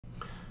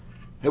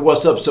Hey,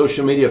 what's up,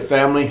 social media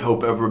family?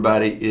 Hope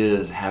everybody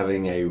is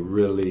having a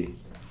really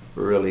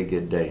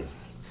good day. I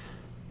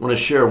want to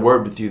share a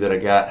word with you that I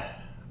got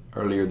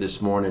earlier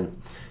this morning.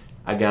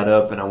 I got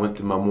up and I went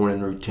through my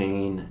morning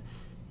routine.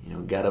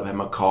 Got up, had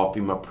my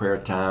coffee, my prayer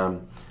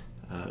time,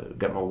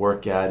 got my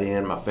workout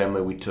in. My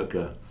family, we took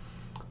a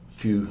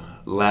few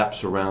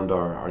laps around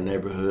our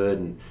neighborhood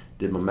and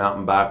did my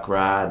mountain bike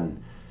ride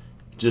and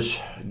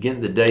just getting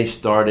the day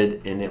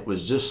started. And it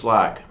was just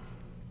like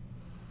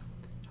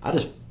I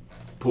just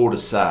pulled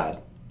aside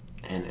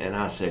and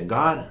I said,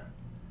 God,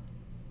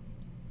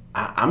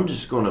 I'm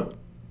just going to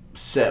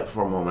sit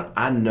for a moment.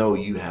 I know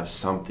you have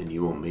something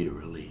you want me to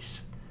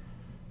release.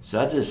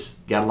 So I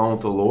just got along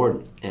with the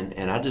Lord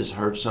and I just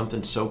heard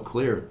something so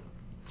clear.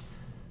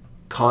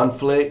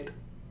 Conflict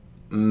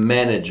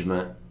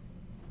management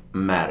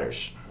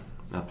matters.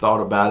 I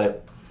thought about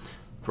it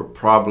for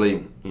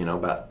probably,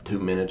 about 2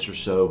 minutes or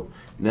so.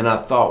 And then I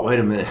thought, wait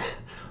a minute,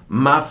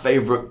 my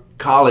favorite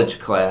college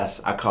class,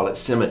 I call it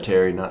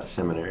cemetery, not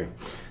seminary,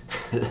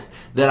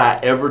 that I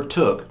ever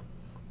took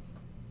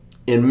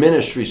in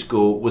ministry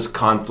school was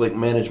conflict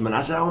management.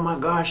 I said, oh my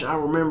gosh, I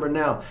remember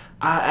now.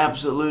 I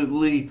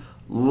absolutely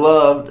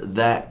loved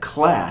that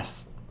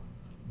class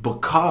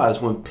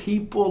because when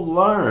people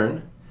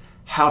learn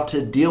how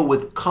to deal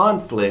with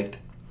conflict,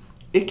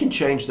 it can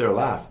change their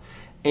life.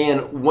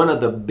 And one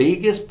of the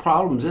biggest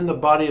problems in the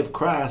body of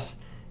Christ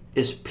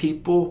is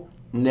people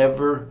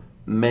never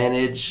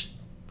manage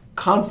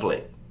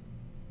conflict.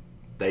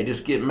 They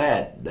just get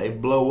mad. They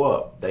blow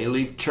up. They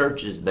leave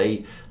churches.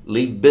 They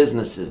leave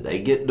businesses. They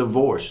get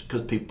divorced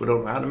because people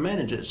don't know how to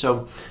manage it.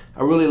 So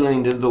I really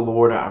leaned into the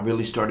Lord. I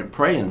really started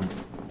praying.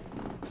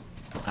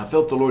 I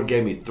felt the Lord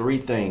gave me 3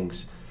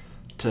 things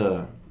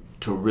to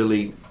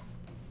really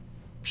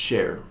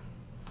share.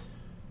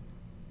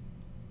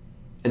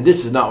 And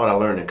this is not what I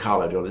learned in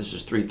college. This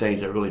is 3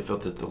 things I really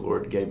felt that the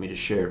Lord gave me to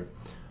share.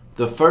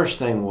 The first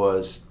thing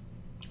was,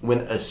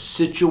 when a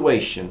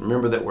situation,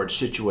 remember that word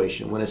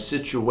situation, when a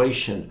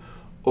situation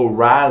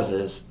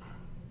arises,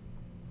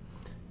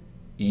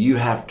 you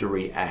have to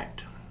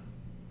react.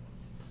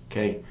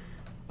 Okay?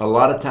 A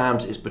lot of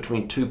times it's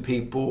between 2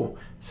 people.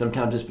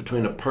 Sometimes it's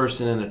between a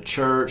person in a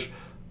church,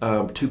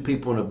 2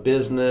 people in a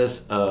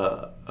business,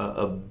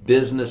 a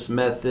business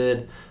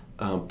method,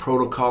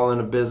 protocol in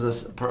a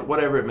business,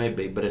 whatever it may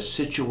be. But a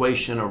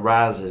situation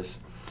arises.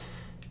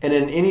 And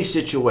in any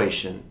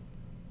situation,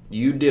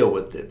 you deal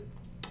with it.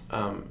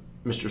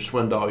 Mr.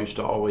 Swindoll used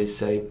to always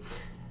say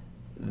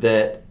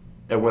that,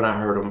 and when I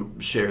heard him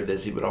share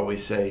this, he would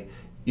always say,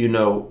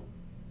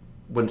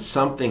 when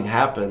something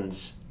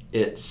happens,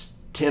 it's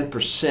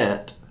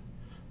 10%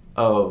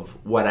 of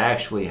what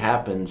actually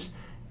happens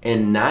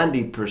and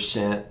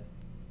 90%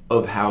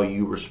 of how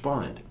you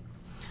respond.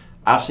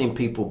 I've seen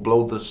people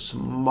blow the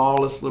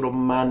smallest little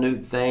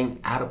minute thing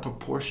out of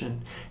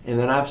proportion, and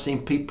then I've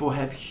seen people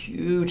have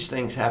huge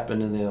things happen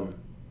to them.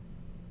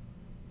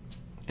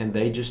 And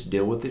they just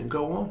deal with it and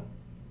go on.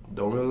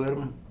 Don't really let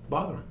them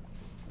bother them.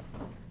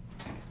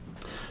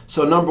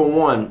 So number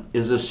 1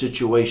 is a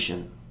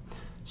situation.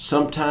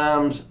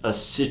 Sometimes a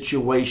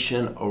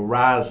situation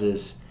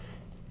arises,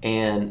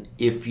 and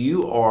if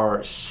you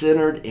are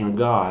centered in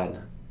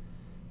God,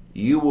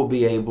 you will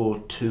be able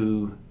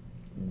to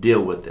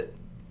deal with it.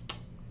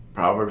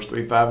 Proverbs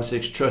 3, 5, and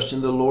 6, trust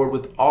in the Lord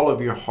with all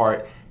of your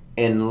heart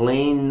and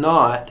lean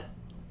not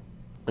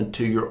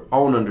unto your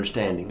own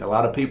understanding. A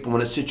lot of people,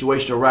 when a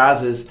situation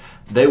arises,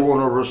 they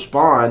want to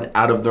respond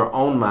out of their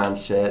own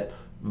mindset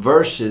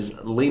versus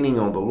leaning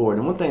on the Lord.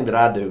 And one thing that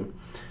I do,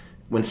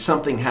 when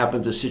something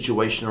happens, a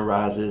situation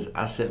arises,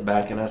 I sit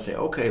back and I say,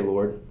 okay,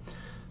 Lord,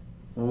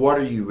 what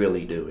are you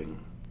really doing?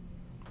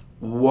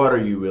 What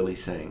are you really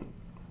saying?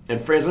 And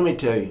friends, let me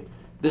tell you,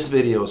 this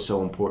video is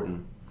so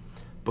important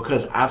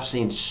because I've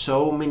seen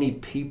so many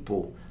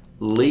people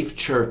leave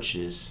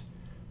churches,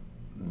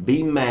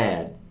 be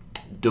mad,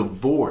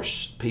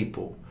 divorce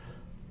people.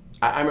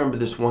 I remember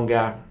this one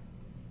guy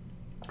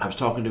I was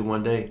talking to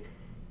one day.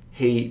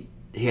 He's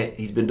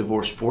been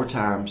divorced 4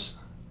 times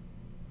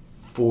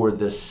for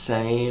the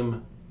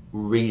same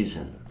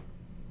reason.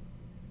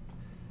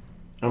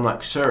 And I'm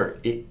like, sir,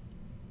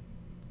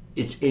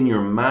 it's in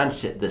your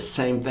mindset. The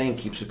same thing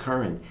keeps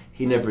occurring.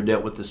 He never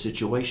dealt with the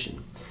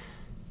situation.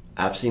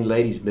 I've seen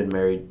ladies been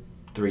married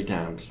 3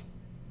 times,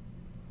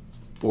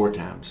 4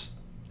 times.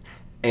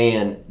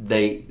 And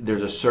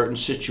there's a certain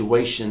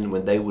situation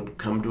when they would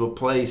come to a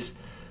place,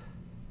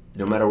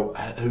 no matter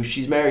who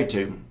she's married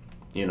to,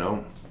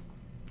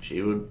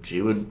 she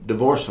would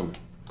divorce them.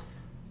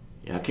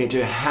 I can't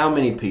tell you how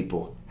many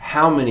people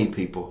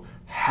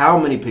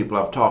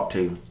I've talked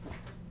to.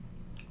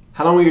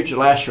 How long were you at your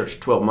last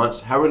church? 12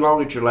 months. How long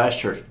were you at your last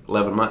church?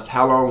 11 months.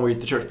 How long were you at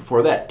the church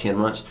before that? 10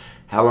 months.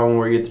 How long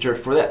were you at the church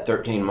before that?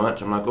 13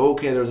 months. I'm like,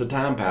 okay, there's a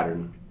time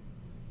pattern.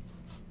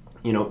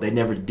 They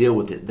never deal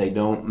with it. They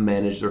don't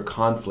manage their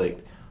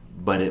conflict,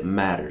 but it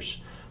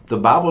matters. The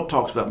Bible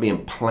talks about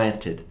being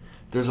planted.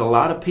 There's a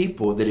lot of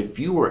people that if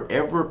you were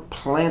ever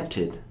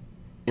planted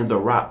in the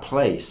right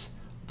place,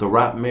 the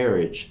right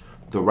marriage,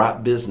 the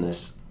right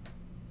business,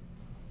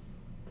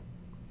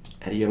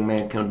 Had a young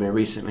man come to me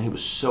recently. He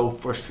was so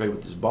frustrated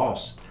with his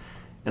boss.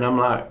 And I'm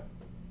like,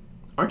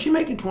 aren't you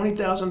making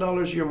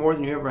 $20,000 a year more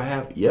than you ever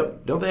have?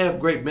 Yep. Don't they have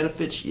great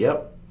benefits?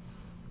 Yep.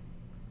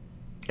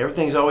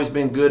 Everything's always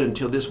been good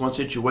until this one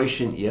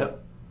situation?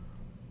 Yep.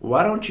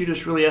 Why don't you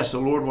just really ask the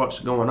Lord what's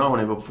going on,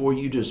 and before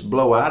you just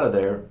blow out of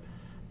there,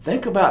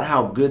 think about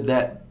how good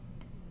that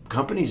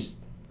company's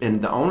and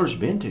the owner's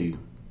been to you.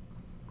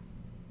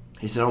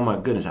 He said, oh my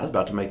goodness, I was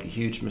about to make a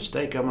huge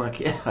mistake. I'm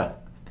like, yeah.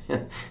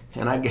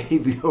 And I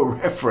gave you a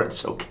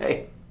reference,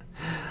 okay?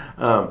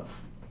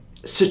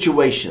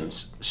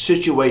 Situations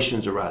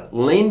arise.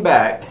 Lean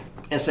back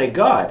and say,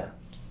 God,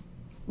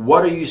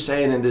 what are you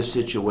saying in this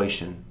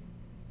situation?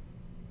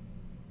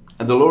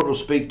 And the Lord will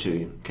speak to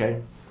you,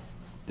 okay?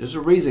 There's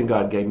a reason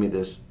God gave me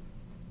this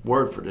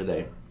word for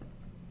today.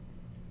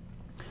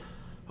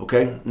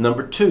 Okay,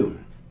 number 2.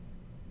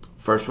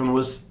 First one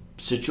was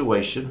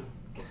situation.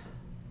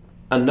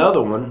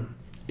 Another one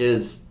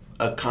is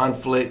a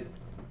conflict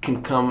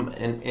can come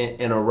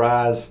and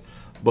arise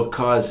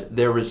because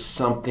there is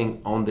something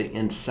on the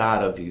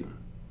inside of you,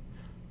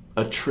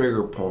 a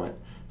trigger point,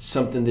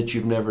 something that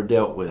you've never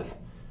dealt with.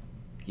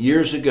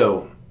 Years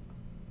ago,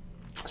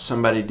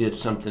 somebody did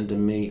something to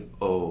me.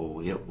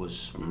 Oh, it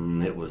was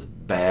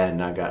bad,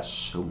 and I got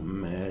so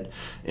mad,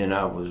 and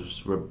I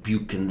was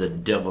rebuking the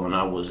devil, and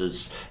I was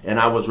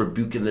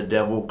rebuking the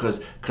devil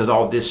because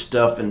all this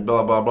stuff and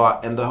blah blah blah.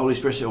 And the Holy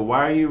Spirit said,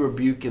 "Why are you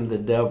rebuking the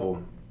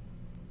devil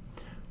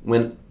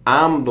when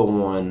I'm the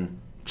one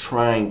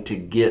trying to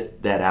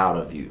get that out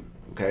of you?"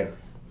 Okay.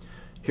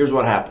 Here's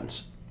what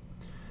happens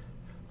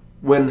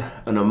when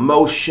an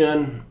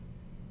emotion,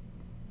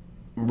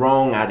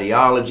 wrong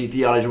ideology,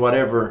 theology,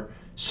 whatever,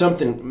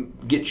 something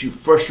gets you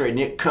frustrated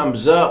and it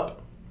comes up.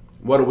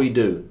 What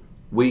do?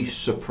 We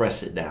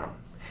suppress it down.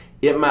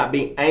 It might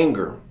be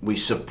anger. We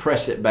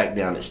suppress it back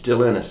down. It's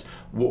still in us.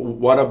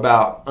 What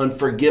about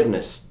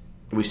unforgiveness?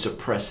 We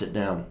suppress it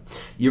down.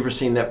 You ever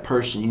seen that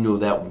person, you know,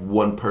 that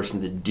one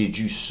person that did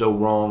you so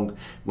wrong?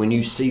 When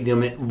you see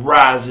them, it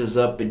rises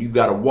up and you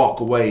got to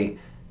walk away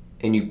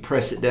and you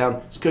press it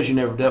down. It's because you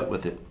never dealt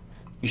with it.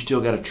 You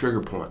still got a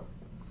trigger point.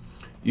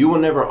 You will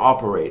never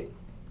operate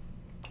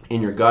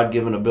in your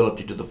God-given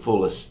ability to the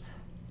fullest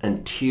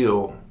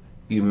until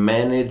you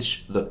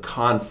manage the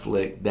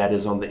conflict that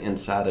is on the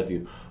inside of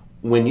you.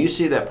 When you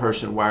see that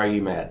person, why are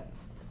you mad?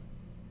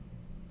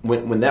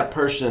 When that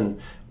person,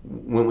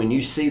 when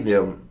you see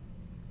them,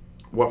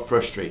 what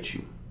frustrates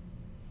you?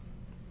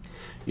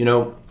 You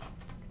know,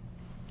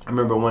 I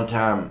remember one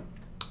time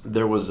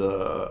there was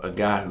a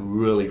guy who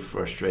really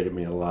frustrated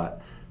me a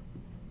lot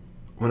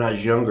when I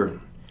was younger.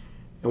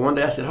 And one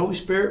day I said, Holy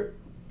Spirit,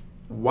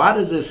 why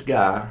does this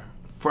guy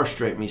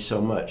frustrate me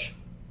so much?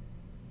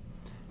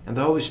 And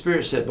the Holy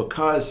Spirit said,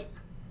 because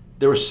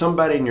there was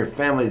somebody in your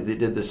family that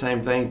did the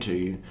same thing to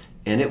you,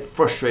 and it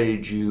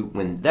frustrated you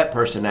when that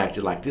person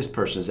acted like this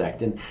person's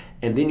acting.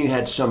 And then you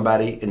had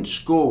somebody in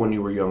school when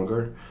you were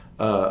younger,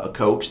 a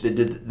coach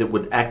that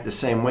would act the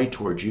same way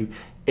towards you,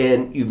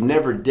 and you've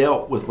never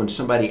dealt with when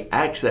somebody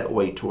acts that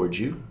way towards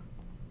you.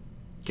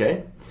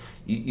 Okay?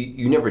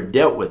 You never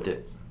dealt with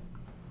it.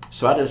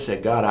 So I just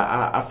said, God,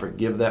 I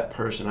forgive that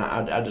person.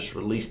 I just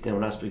release them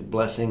and I speak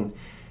blessing.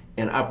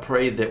 And I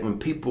pray that when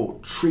people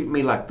treat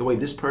me like the way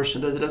this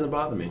person does, it doesn't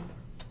bother me.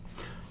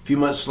 A few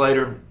months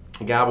later,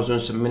 a guy I was doing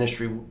some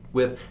ministry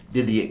with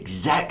did the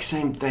exact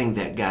same thing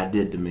that guy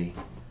did to me.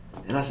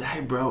 And I said,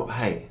 hey, bro,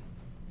 hey,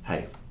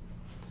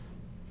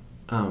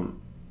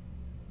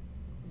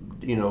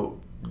 you know,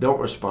 don't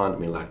respond to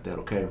me like that,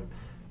 okay?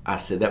 I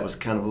said, that was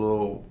kind of a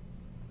little,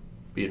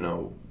 you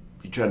know,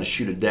 you're trying to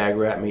shoot a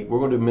dagger at me. We're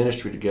going to do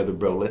ministry together,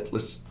 bro.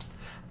 Let's.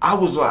 I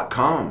was like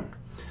calm.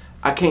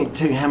 I can't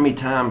tell you how many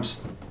times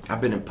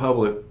I've been in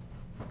public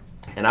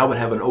and I would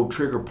have an old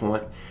trigger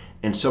point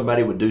and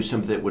somebody would do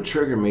something that would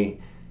trigger me,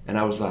 and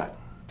I was like,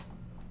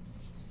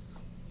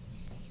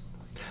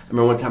 I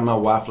remember one time my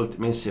wife looked at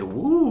me and said,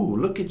 woo,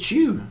 look at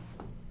you.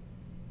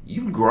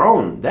 You've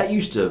grown. That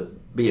used to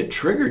be a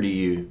trigger to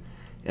you.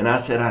 And I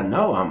said, I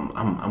know,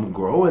 I'm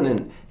growing.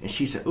 And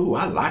she said, ooh,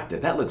 I like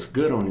that. That looks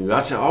good on you. I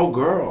said, oh,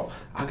 girl,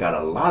 I got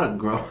a lot of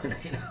growing,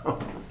 you know.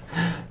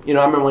 You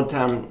know, I remember one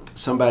time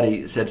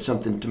somebody said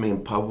something to me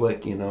in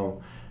public, you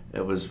know,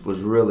 it was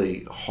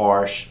really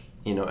harsh.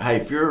 You know, hey,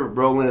 if you're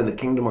rolling in the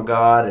kingdom of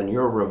God and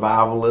you're a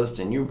revivalist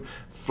and you're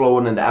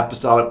flowing in the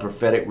apostolic,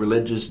 prophetic,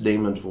 religious,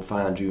 demons will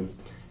find you.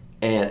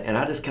 And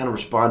I just kind of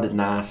responded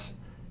nice.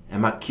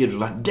 And my kids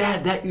were like,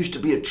 Dad, that used to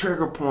be a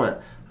trigger point.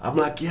 I'm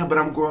like, yeah, but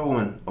I'm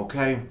growing,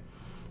 okay?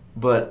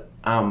 But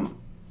I'm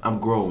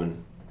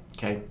growing,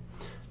 okay?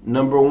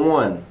 Number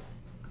 1,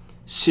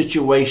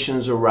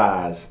 situations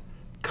arise.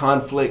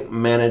 Conflict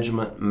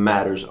management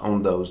matters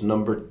on those.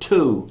 Number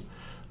 2,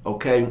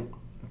 okay,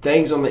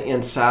 things on the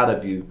inside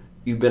of you.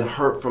 You've been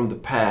hurt from the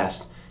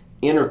past.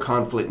 Inner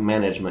conflict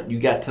management. You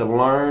got to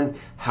learn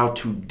how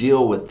to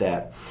deal with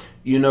that.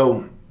 You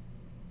know,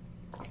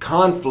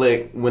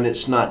 conflict, when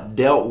it's not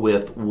dealt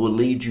with, will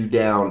lead you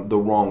down the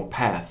wrong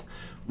path.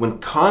 when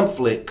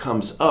conflict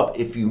comes up,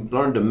 if you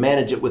learn to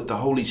manage it with the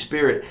Holy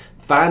Spirit,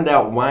 find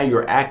out why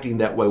you're acting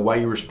that way, why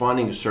you're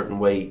responding a certain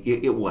way,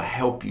 it will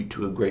help you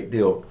to a great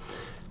deal.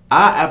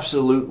 I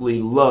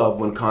absolutely love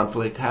when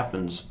conflict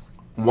happens.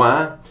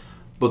 Why?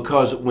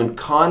 Because when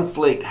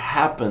conflict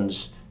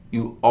happens,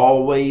 you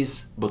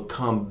always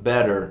become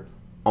better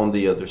on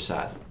the other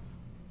side.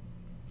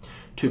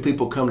 Two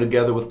people come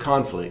together with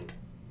conflict.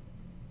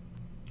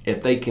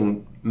 If they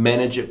can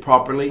manage it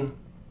properly,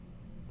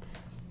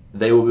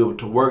 they will be able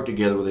to work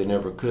together where they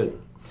never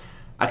could.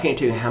 I can't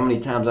tell you how many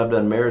times I've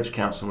done marriage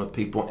counseling with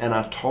people and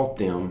I taught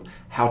them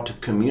how to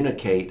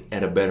communicate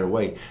at a better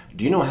way.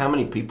 Do you know how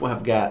many people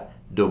have got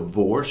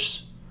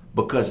divorce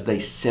because they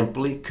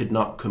simply could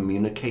not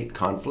communicate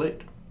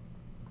conflict?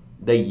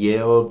 They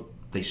yelled,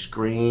 they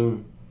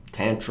screamed,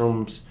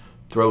 tantrums,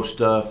 throw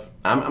stuff.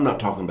 I'm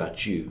not talking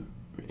about you,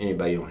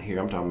 anybody on here.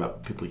 I'm talking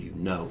about people you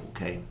know,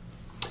 okay?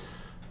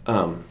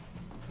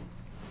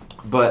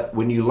 But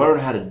when you learn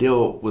how to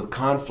deal with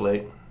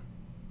conflict,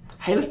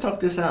 hey, let's talk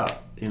this out,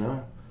 you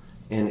know,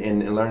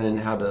 and learning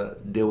how to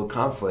deal with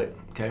conflict,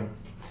 okay?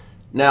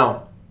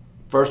 Now,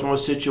 first one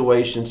was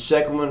situation.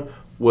 Second one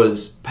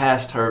was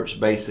past hurts,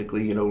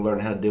 basically, you know, learn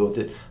how to deal with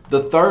it.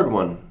 The third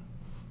one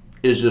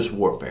is just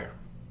warfare,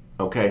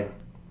 okay?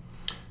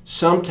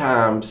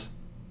 Sometimes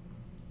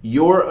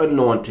your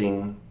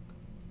anointing,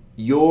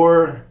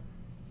 your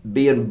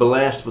being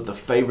blessed with the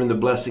favor and the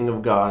blessing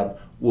of God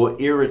will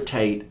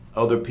irritate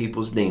other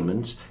people's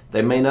demons.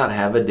 They may not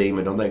have a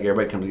demon. Don't think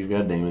everybody comes to you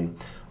got a demon.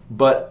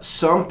 But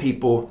some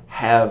people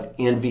have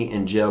envy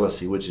and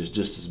jealousy, which is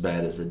just as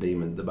bad as a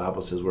demon. The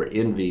Bible says where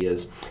envy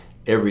is,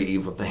 every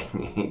evil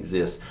thing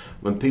exists.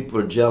 When people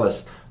are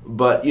jealous.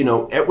 But, you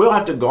know, we'll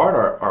have to guard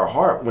our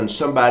heart when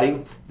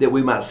somebody that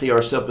we might see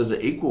ourselves as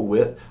an equal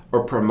with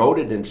or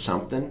promoted in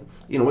something.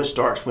 You know, it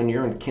starts when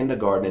you're in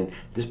kindergarten and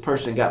this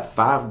person got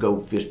 5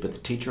 goldfish, but the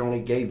teacher only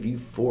gave you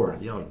 4.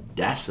 The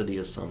audacity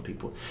of some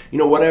people. You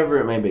know, whatever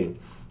it may be.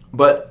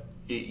 But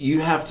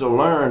you have to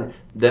learn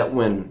that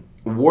when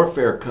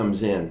warfare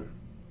comes in,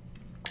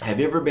 have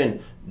you ever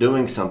been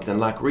doing something?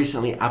 Like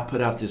recently, I put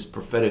out this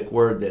prophetic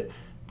word that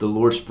the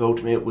Lord spoke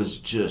to me. It was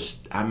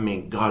just, I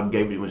mean, God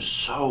gave it. It was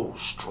so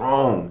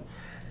strong.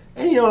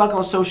 And, you know, like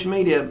on social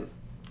media,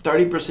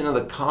 30% of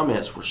the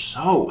comments were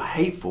so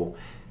hateful.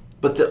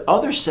 But the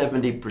other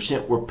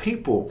 70% were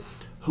people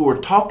who were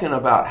talking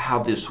about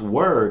how this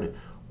word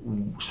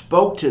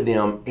spoke to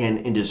them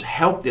and just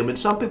helped them. And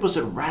some people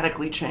said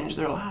radically changed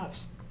their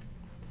lives.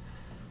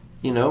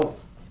 You know,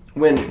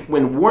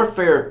 when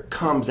warfare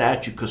comes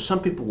at you, because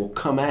some people will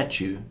come at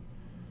you,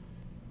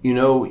 you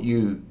know,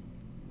 you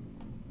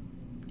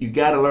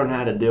got to learn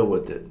how to deal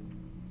with it.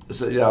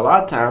 So, you know, a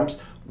lot of times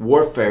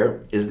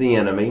warfare is the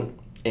enemy,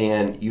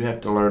 and you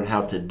have to learn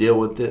how to deal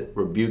with it,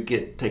 rebuke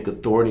it, take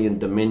authority and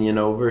dominion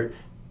over it,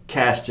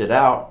 cast it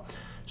out.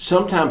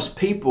 Sometimes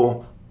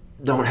people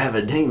don't have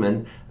a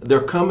demon. They're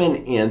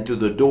coming in through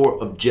the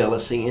door of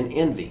jealousy and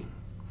envy.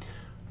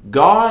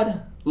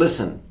 God,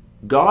 listen,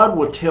 God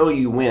will tell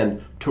you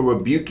when to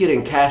rebuke it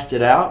and cast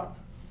it out.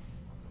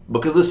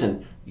 Because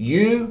listen,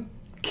 you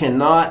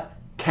cannot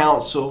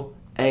counsel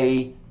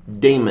a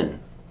demon.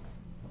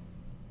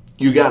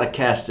 You got to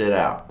cast it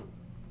out.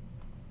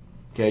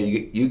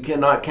 Okay, you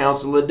cannot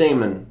counsel a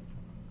demon.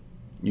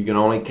 You can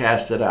only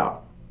cast it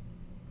out.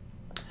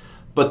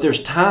 But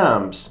there's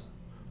times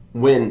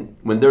when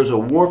there's a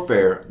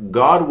warfare,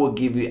 God will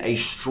give you a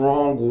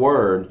strong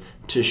word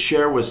to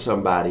share with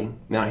somebody.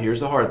 Now, here's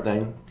the hard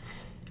thing.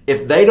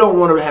 If they don't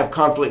want to have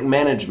conflict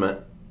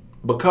management,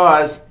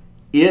 because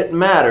it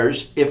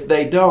matters, if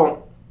they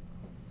don't,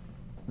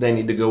 they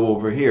need to go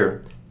over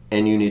here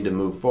and you need to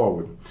move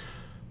forward.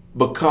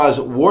 Because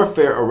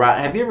warfare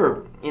arises. Have you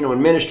ever, you know,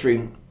 in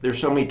ministry, there's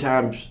so many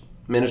times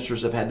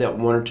ministers have had that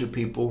 1 or 2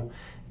 people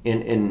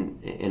in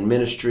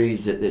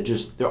ministries that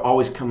just, they're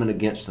always coming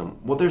against them.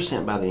 Well, they're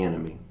sent by the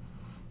enemy.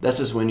 That's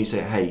just when you say,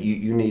 hey,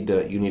 you need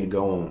to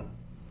go on.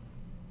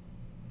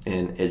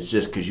 And it's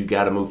just because you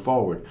got to move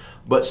forward.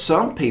 But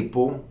some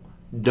people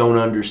don't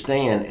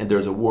understand, and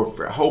there's a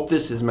warfare. I hope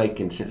this is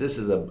making sense. This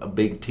is a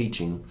big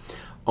teaching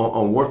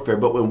on warfare.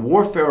 But when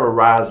warfare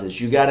arises,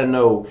 you got to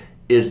know,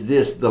 is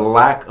this the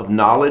lack of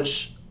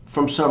knowledge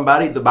from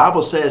somebody? The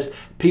Bible says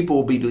people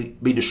will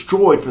be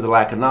destroyed for the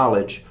lack of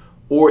knowledge.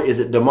 Or is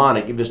it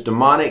demonic? If it's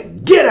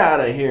demonic, get out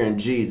of here in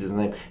Jesus'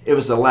 name. If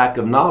it's a lack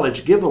of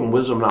knowledge, give them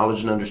wisdom,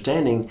 knowledge, and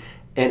understanding.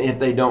 And if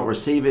they don't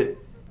receive it,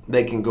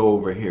 they can go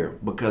over here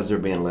because they're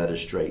being led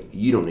astray.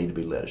 You don't need to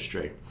be led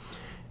astray.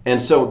 And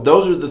so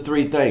those are the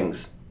 3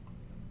 things.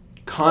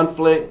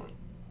 Conflict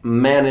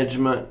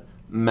management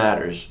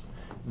matters.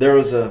 There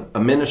was a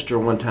minister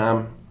one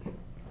time.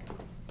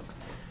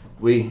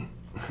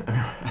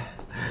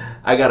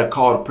 I got a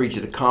call to preach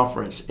at a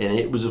conference, and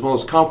it was one of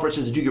those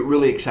conferences that you get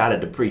really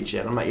excited to preach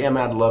at. I'm like, yeah,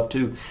 man, I'd love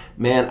to.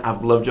 Man,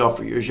 I've loved y'all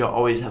for years. Y'all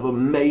always have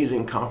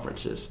amazing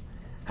conferences.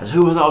 I said,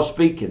 who was all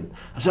speaking?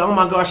 I said, oh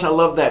my gosh, I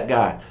love that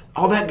guy.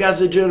 Oh, that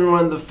guy's a general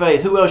in the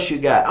faith. Who else you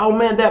got? Oh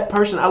man, that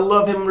person, I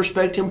love him and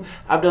respect him.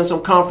 I've done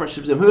some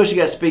conferences with him. Who else you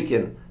got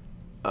speaking?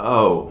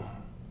 Oh,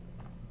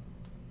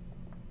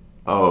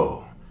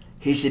 Oh.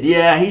 He said,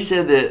 yeah, he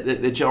said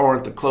that y'all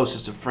aren't the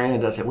closest of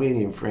friends. I said, we ain't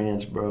even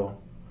friends, bro.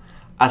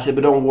 I said,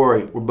 but don't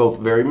worry. We're both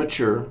very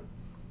mature.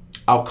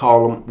 I'll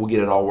call him. We'll get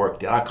it all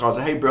worked out. I called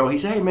and said, hey, bro. He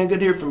said, hey, man, good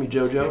to hear from you,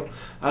 Joe Joe.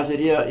 I said,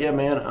 yeah,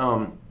 man.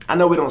 I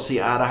know we don't see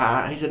eye to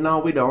eye. He said, no,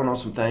 we don't on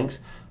some things.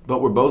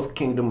 But we're both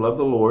kingdom, love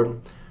the Lord.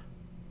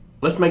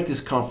 Let's make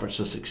this conference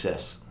a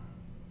success.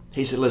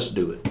 He said, let's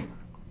do it.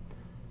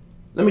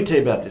 Let me tell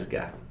you about this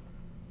guy.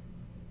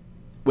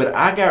 When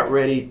I got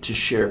ready to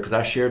share, because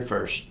I shared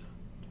first,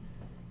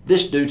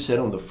 this dude sat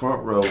on the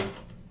front row,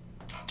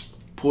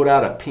 pulled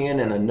out a pen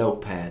and a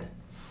notepad,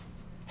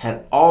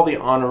 had all the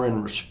honor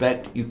and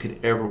respect you could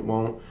ever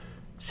want,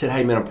 said,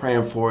 hey man, I'm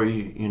praying for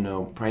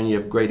you, praying you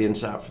have great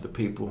insight for the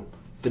people.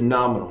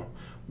 Phenomenal.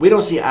 We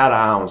don't see eye to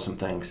eye on some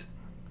things.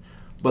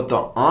 But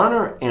the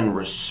honor and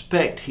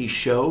respect he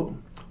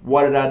showed,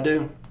 what did I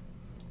do?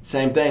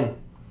 Same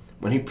thing.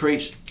 When he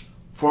preached,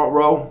 front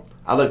row,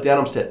 I looked at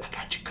him and said, I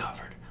got you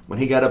covered. When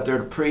he got up there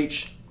to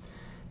preach,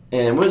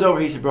 and when it was over,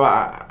 he said, bro,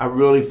 I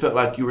really felt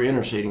like you were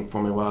interceding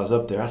for me while I was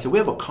up there. I said, we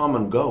have a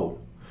common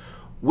goal.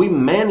 We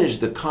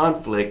managed the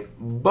conflict.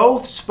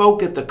 Both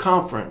spoke at the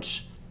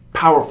conference.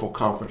 Powerful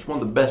conference.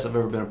 One of the best I've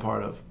ever been a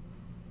part of.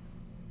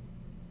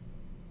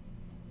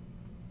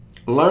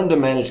 Learn to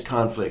manage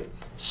conflict.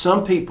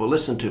 Some people,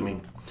 listen to me,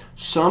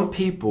 some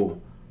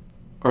people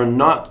are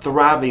not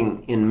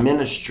thriving in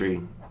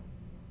ministry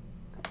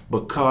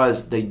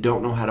because they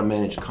don't know how to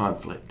manage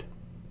conflict.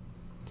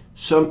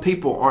 Some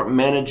people aren't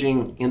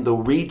managing in the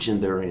region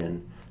they're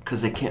in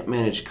because they can't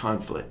manage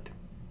conflict.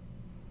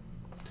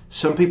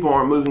 Some people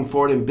aren't moving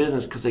forward in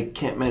business because they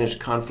can't manage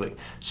conflict.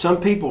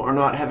 Some people are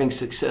not having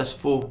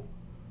successful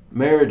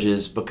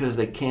marriages because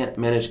they can't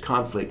manage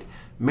conflict.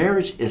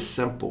 Marriage is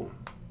simple.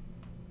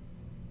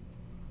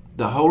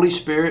 The Holy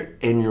Spirit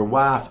and your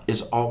wife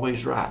is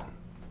always right.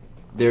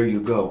 There you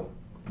go.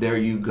 There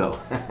you go.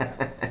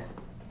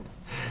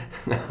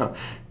 Now,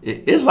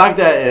 it's like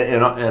that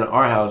in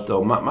our house,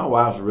 though. My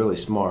wife's really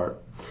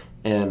smart.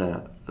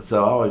 And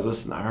so I always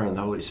listen to her and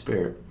the Holy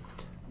Spirit.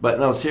 But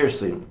no,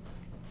 seriously,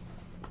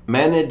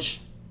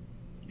 manage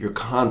your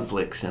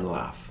conflicts in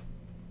life.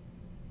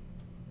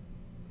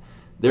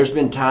 There's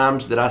been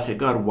times that I say,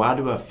 God, why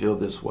do I feel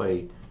this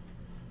way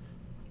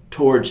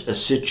towards a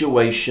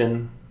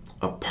situation,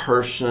 a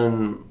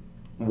person,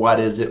 what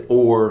is it?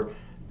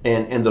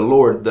 And the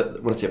Lord,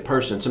 when I say a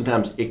person,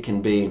 sometimes it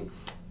can be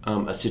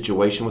a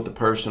situation with the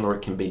person, or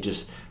it can be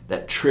just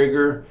that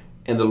trigger,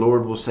 and the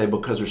Lord will say,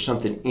 because there's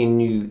something in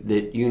you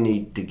that you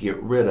need to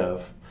get rid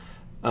of.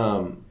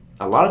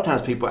 A lot of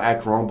times people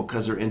act wrong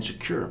because they're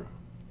insecure.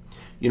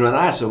 And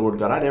I said, Lord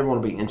God, I never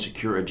want to be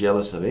insecure or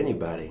jealous of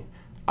anybody.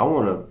 I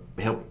want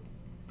to help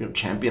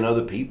champion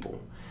other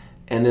people.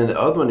 And then the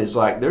other one is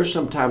like, there's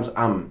sometimes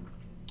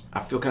I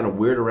feel kind of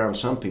weird around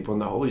some people,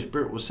 and the Holy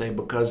Spirit will say,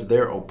 because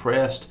they're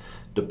oppressed,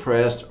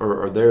 depressed,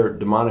 or they're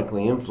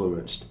demonically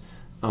influenced,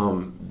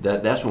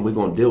 that's when we're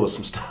going to deal with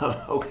some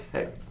stuff.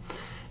 Okay.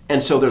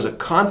 And so there's a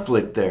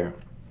conflict there,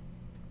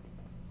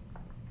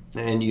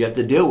 and you have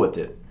to deal with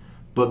it,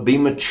 but be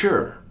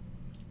mature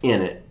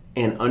in it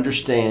and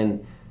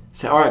understand.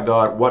 Say, all right,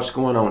 God, what's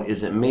going on?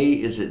 Is it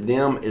me? Is it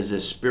them? Is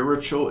this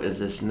spiritual? Is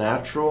this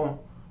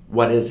natural?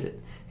 What is it?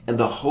 And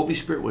the Holy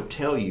Spirit will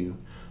tell you,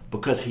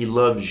 because he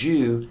loves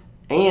you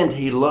and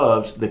he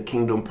loves the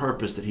kingdom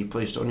purpose that he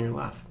placed on your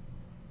life.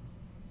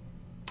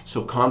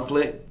 So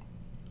conflict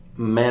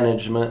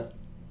management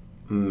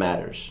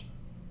matters.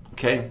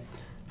 Okay?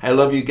 I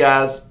love you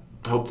guys.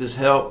 Hope this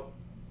helped.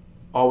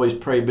 Always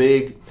pray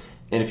big.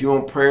 And if you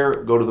want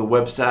prayer, go to the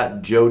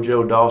website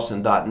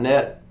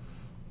joejoedawson.net.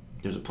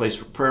 There's a place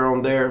for prayer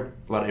on there.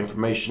 A lot of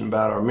information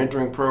about our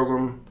mentoring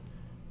program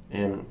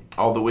and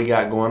all that we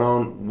got going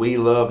on. We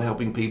love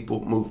helping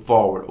people move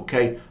forward.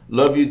 Okay?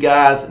 Love you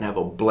guys and have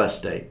a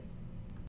blessed day.